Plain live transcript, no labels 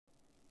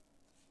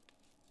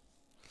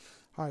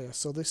Hiya,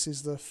 so this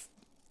is the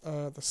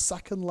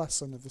second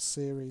lesson of the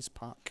series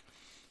pack.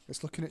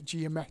 It's looking at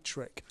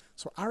geometric.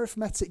 So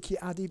arithmetic you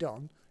added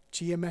on,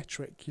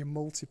 geometric you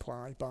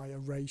multiply by a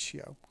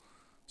ratio.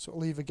 So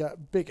it'll either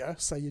get bigger,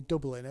 say you're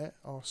doubling it,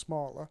 or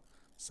smaller,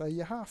 say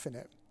you're halving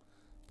it.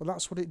 But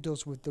that's what it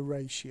does with the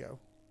ratio.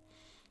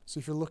 So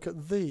if you look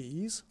at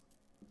these,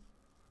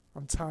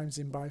 I'm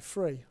timesing by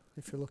 3.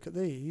 If you look at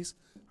these,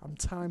 I'm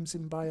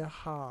timesing by a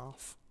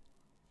half.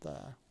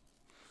 There.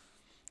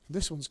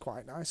 This one's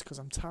quite nice because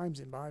I'm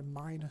timesing by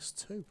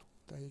 -2.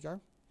 There you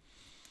go.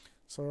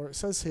 So it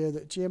says here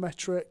that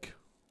geometric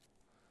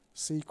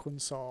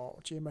sequence or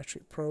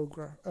geometric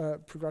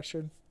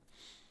progression.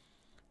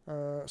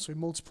 So we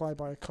multiply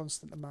by a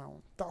constant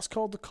amount. That's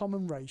called the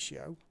common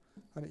ratio,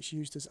 and it's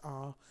used as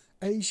R.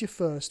 A is your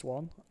first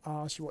one,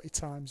 R is what you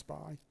times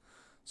by.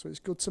 So it's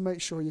good to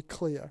make sure you're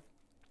clear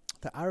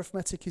that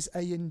arithmetic is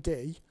A and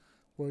D,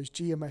 whereas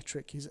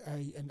geometric is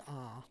A and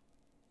R.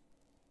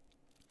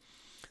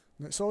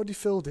 And it's already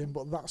filled in,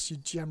 but that's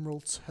your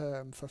general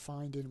term for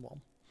finding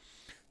one.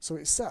 So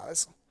it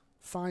says,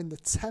 find the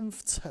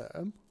 10th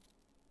term,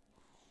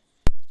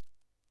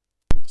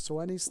 so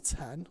n is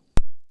 10,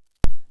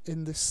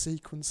 in this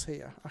sequence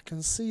here. I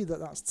can see that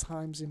that's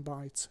timesing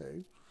by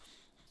 2,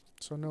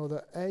 so I know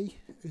that A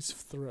is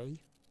 3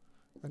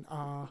 and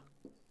R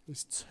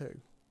is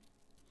 2.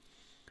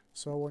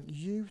 So I want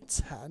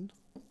U10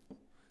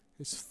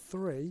 is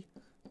 3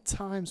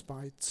 times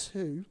by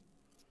 2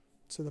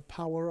 to the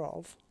power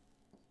of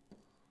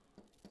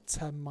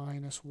 10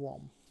 minus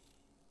 1.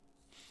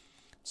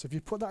 So if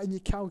you put that in your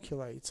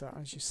calculator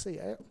as you see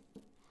it,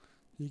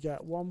 you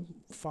get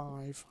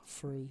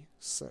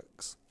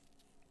 1536.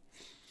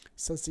 It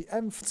says the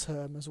nth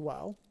term as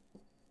well.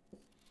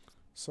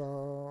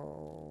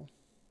 So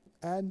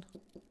n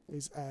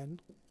is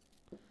n,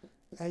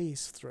 a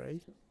is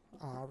 3,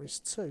 r is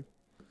 2.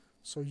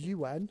 So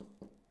un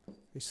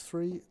is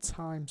 3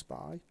 times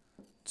by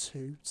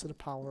 2 to the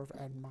power of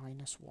n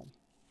minus 1.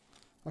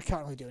 I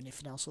can't really do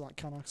anything else with that,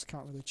 can I? 'Cause I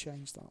can't really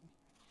change that.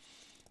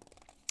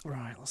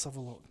 Right, let's have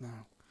a look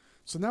now.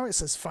 So now it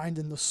says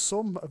finding the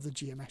sum of the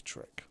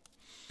geometric.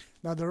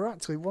 Now there are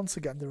actually, once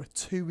again, there are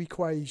 2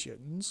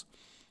 equations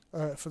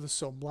for the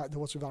sum, like there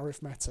was with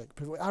arithmetic.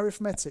 But with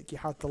arithmetic, you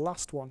had the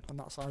last one, and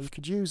that's how you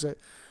could use it.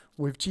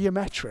 With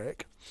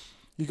geometric,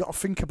 you got to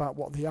think about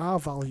what the r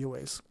value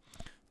is.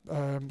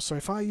 So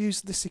if I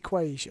use this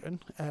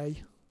equation,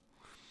 a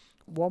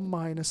 1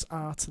 minus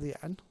r to the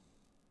n,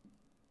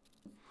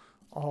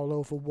 all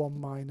over 1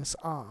 minus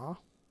r,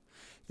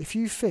 if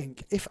you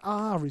think if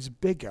r is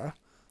bigger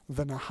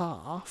than a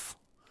half,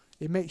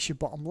 it makes your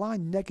bottom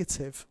line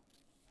negative.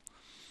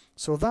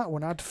 So that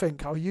one, I'd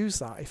think I'll use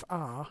that if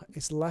r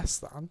is less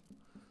than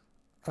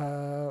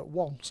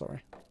 1,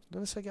 sorry. Where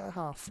did I say get a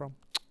half from?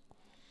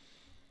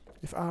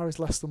 If r is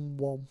less than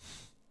 1,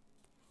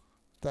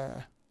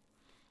 there.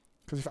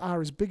 Because if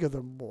r is bigger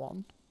than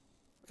 1,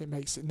 it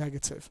makes it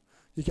negative.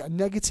 You get a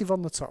negative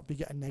on the top, you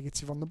get a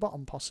negative on the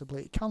bottom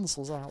possibly. It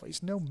cancels out.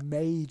 It's no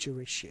major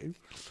issue.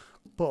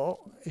 But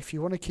if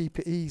you want to keep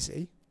it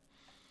easy,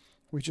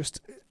 we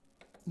just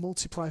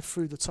multiply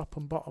through the top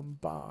and bottom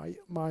by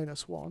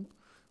 -1.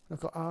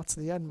 I've got r to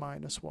the n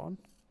minus 1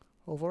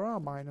 over r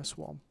minus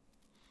 1.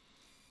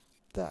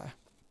 There.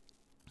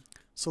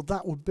 So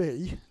that would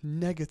be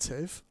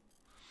negative.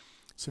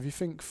 So if you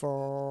think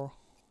for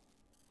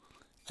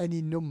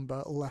any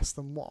number less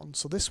than 1,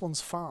 so this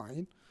one's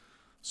fine.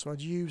 So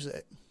I'd use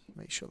it,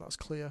 make sure that's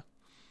clear.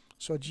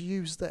 So I'd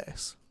use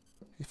this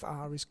if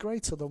r is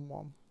greater than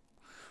 1.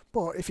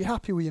 But if you're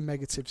happy with your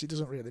negatives, it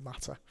doesn't really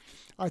matter.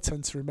 I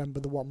tend to remember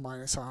the 1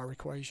 minus r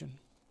equation.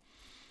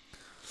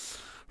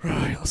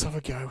 Right, let's have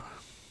a go.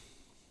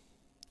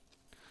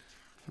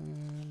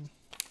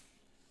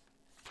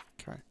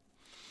 Okay.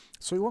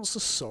 So he wants the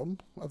sum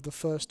of the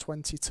first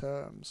 20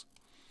 terms.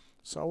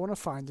 So I want to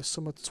find the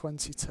sum of the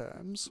 20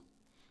 terms.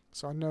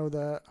 So I know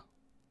that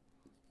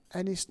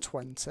n is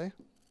 20.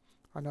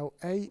 I know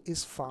a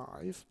is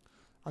 5.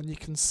 And you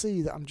can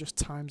see that I'm just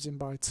timesing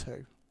by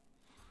 2.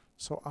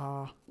 So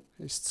r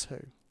is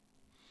 2.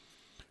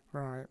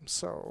 Right,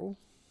 so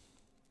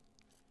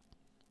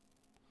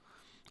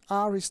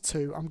r is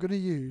 2. I'm going to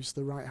use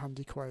the right-hand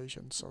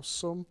equation. So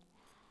sum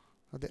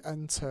of the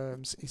n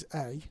terms is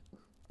a,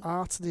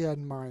 r to the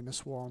n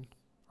minus 1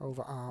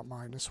 over r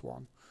minus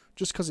 1.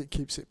 Just because it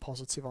keeps it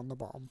positive on the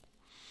bottom.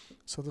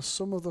 So the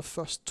sum of the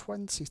first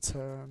 20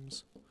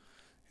 terms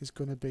is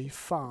going to be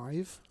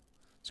 5.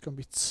 It's going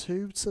to be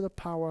 2 to the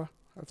power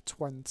of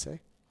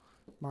 20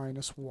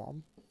 minus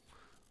 1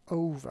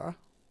 over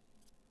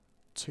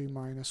 2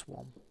 minus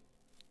 1.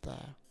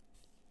 There.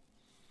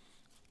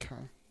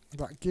 Okay.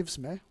 That gives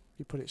me,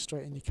 you put it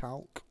straight in your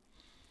calc.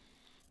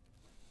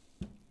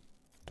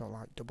 Don't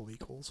like double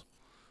equals.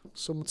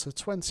 Sum to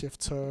 20th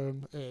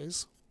term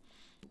is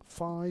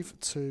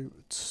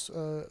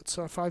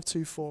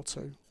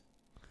 5242.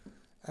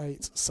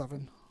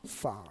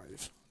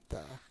 875.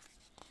 There.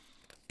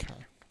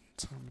 Okay.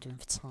 That's how I'm doing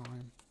for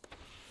time.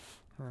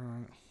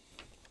 Right.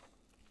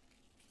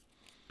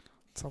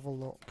 Let's have a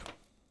look.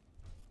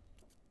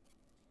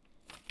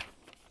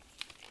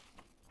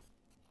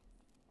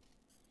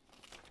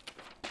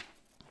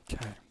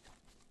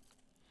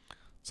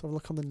 Let's have a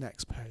look on the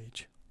next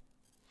page.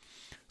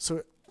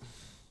 So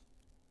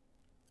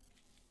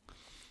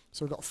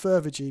we've got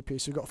further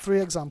GP. So we've got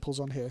 3 examples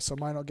on here, so I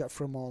might not get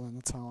through them all in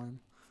the time.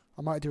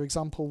 I might do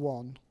example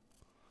 1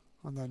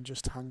 and then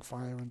just hang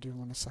fire and do them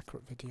on a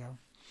separate video.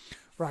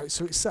 Right,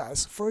 so it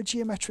says, for a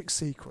geometric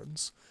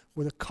sequence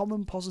with a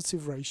common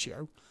positive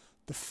ratio,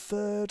 the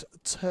third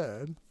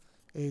term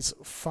is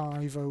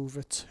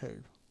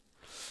 5/2.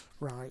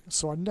 Right,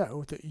 so I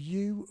know that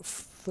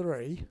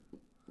U3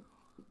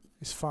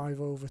 is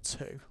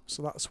 5/2,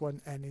 so that's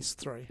when n is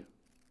 3.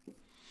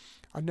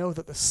 I know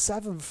that the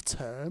 7th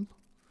term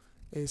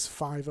is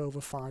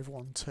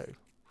 5/512,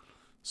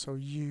 so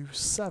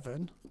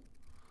U7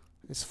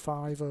 is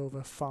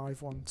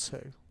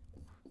 5/512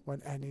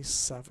 when n is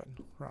 7.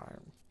 Right,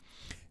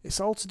 it's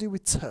all to do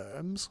with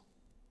terms.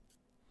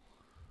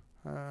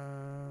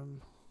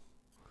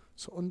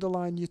 So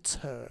underline your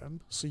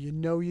term so you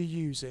know you're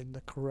using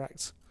the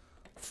correct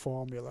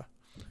formula,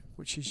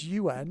 which is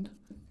un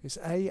is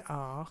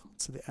ar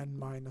to the n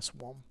minus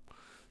 1.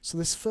 So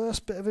this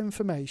first bit of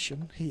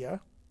information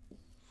here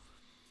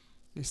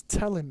is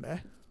telling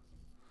me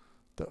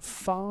that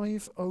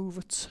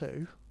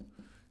 5/2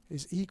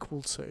 is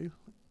equal to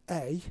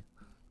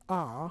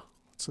ar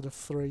to the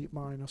 3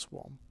 minus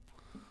 1.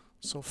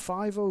 So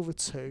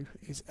 5/2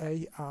 is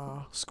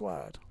ar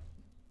squared.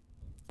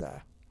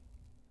 There.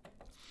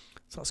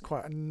 So that's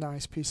quite a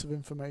nice piece of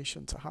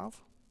information to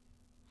have.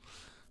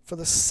 For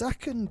the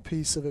second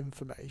piece of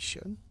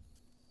information,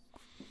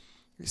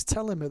 it's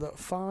telling me that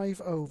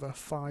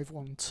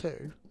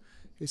 5/512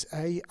 is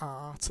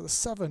ar to the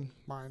 7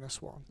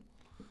 minus 1.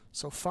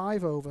 So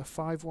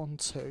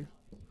 5/512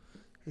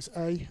 is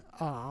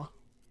ar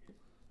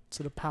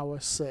to the power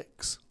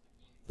 6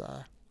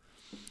 there.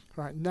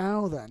 Right,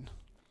 now then,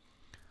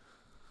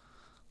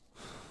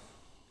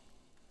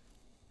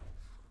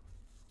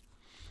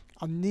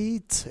 I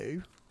need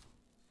to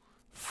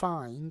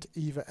find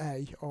either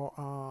A or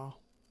R.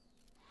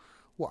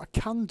 What I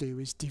can do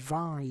is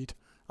divide.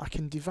 I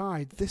can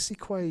divide this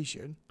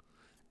equation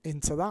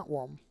into that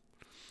one.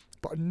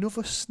 But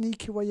another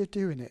sneaky way of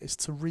doing it is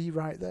to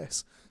rewrite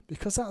this.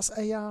 Because that's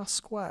AR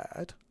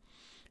squared,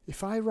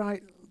 if I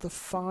write the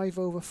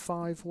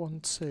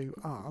 5/512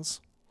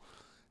 as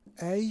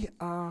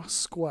AR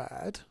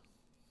squared,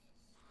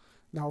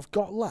 now I've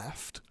got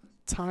left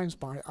times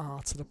by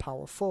R to the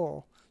power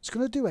 4. It's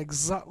going to do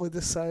exactly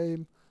the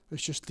same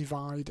as just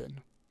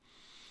dividing.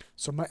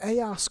 So my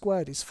AR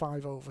squared is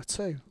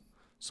 5/2.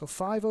 So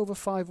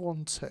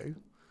 5/512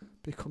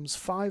 becomes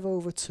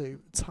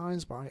 5/2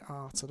 times by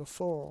R to the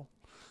 4.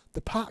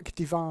 The pack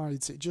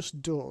divides, it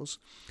just does.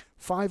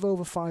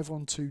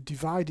 5/512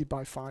 divided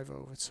by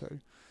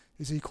 5/2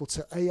 is equal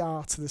to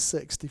AR to the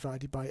 6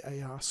 divided by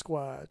AR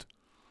squared.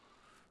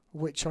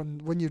 Which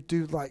when you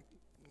do the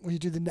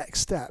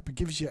next step, it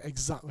gives you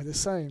exactly the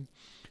same.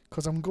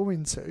 Because I'm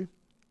going to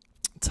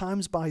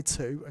times by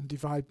 2 and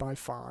divide by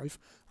 5,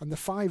 and the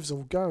 5s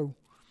will go.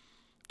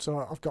 So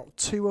I've got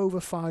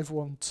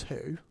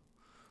 2/512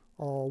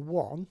 or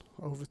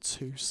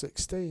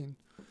 1/216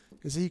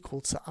 is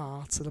equal to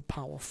R to the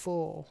power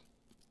 4.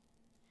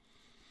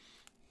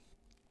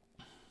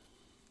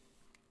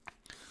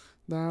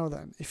 Now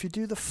then, if you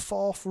do the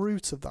 4th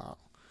root of that,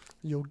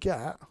 you'll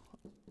get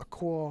a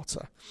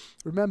quarter.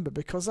 Remember,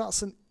 because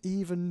that's an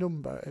even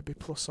number, it'd be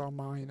plus or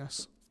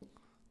minus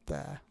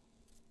there.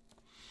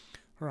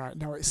 Right,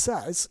 now it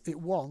says it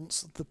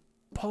wants the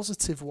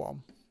positive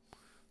one.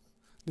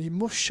 Now you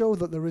must show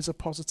that there is a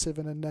positive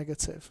and a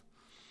negative.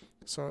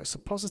 So it's a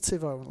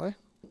positive only.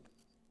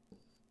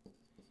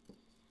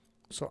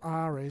 So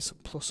R is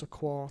plus a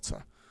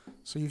quarter.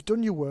 So you've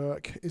done your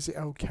work. Is it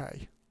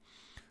okay?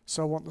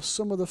 So I want the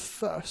sum of the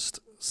first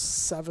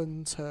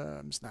 7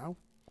 terms now.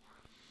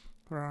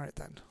 Right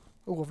then.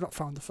 Oh, I've not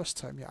found the first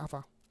term yet, have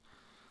I?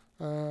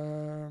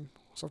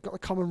 So I've got the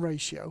common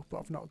ratio, but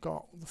I've not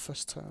got the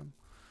first term.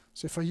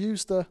 So if I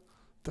use the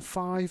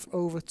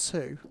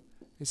 5/2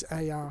 is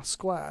AR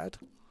squared,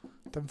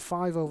 then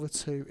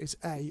 5/2 is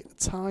A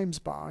times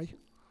by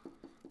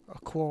a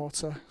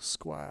quarter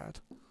squared.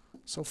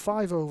 So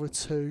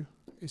 5/2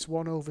 is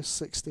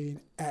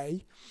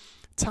 1/16A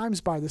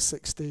times by the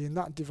 16.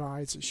 That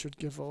divides, it should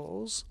give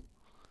us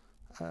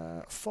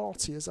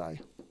 40 as A.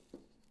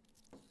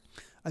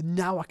 And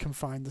now I can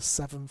find the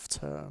 7th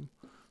term.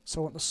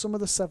 So I want the sum of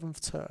the 7th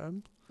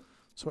term.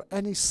 So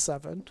n is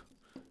 7,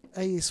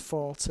 A is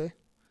 40,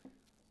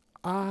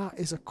 R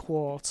is a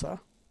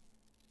quarter.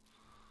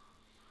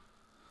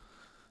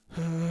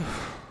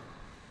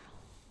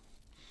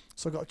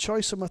 So I've got a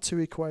choice of my 2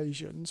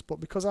 equations, but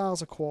because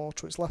R's a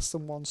quarter, it's less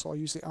than 1, so I'll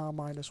use the R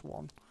minus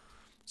 1.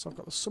 So I've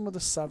got the sum of the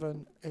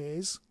 7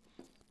 is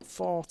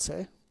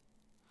 40,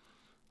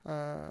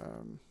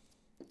 a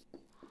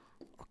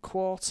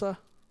quarter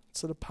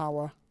to the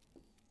power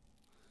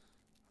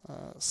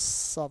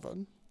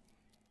 7.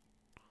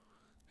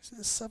 Is it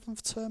the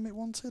 7th term it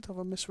wanted? Have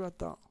I misread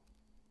that?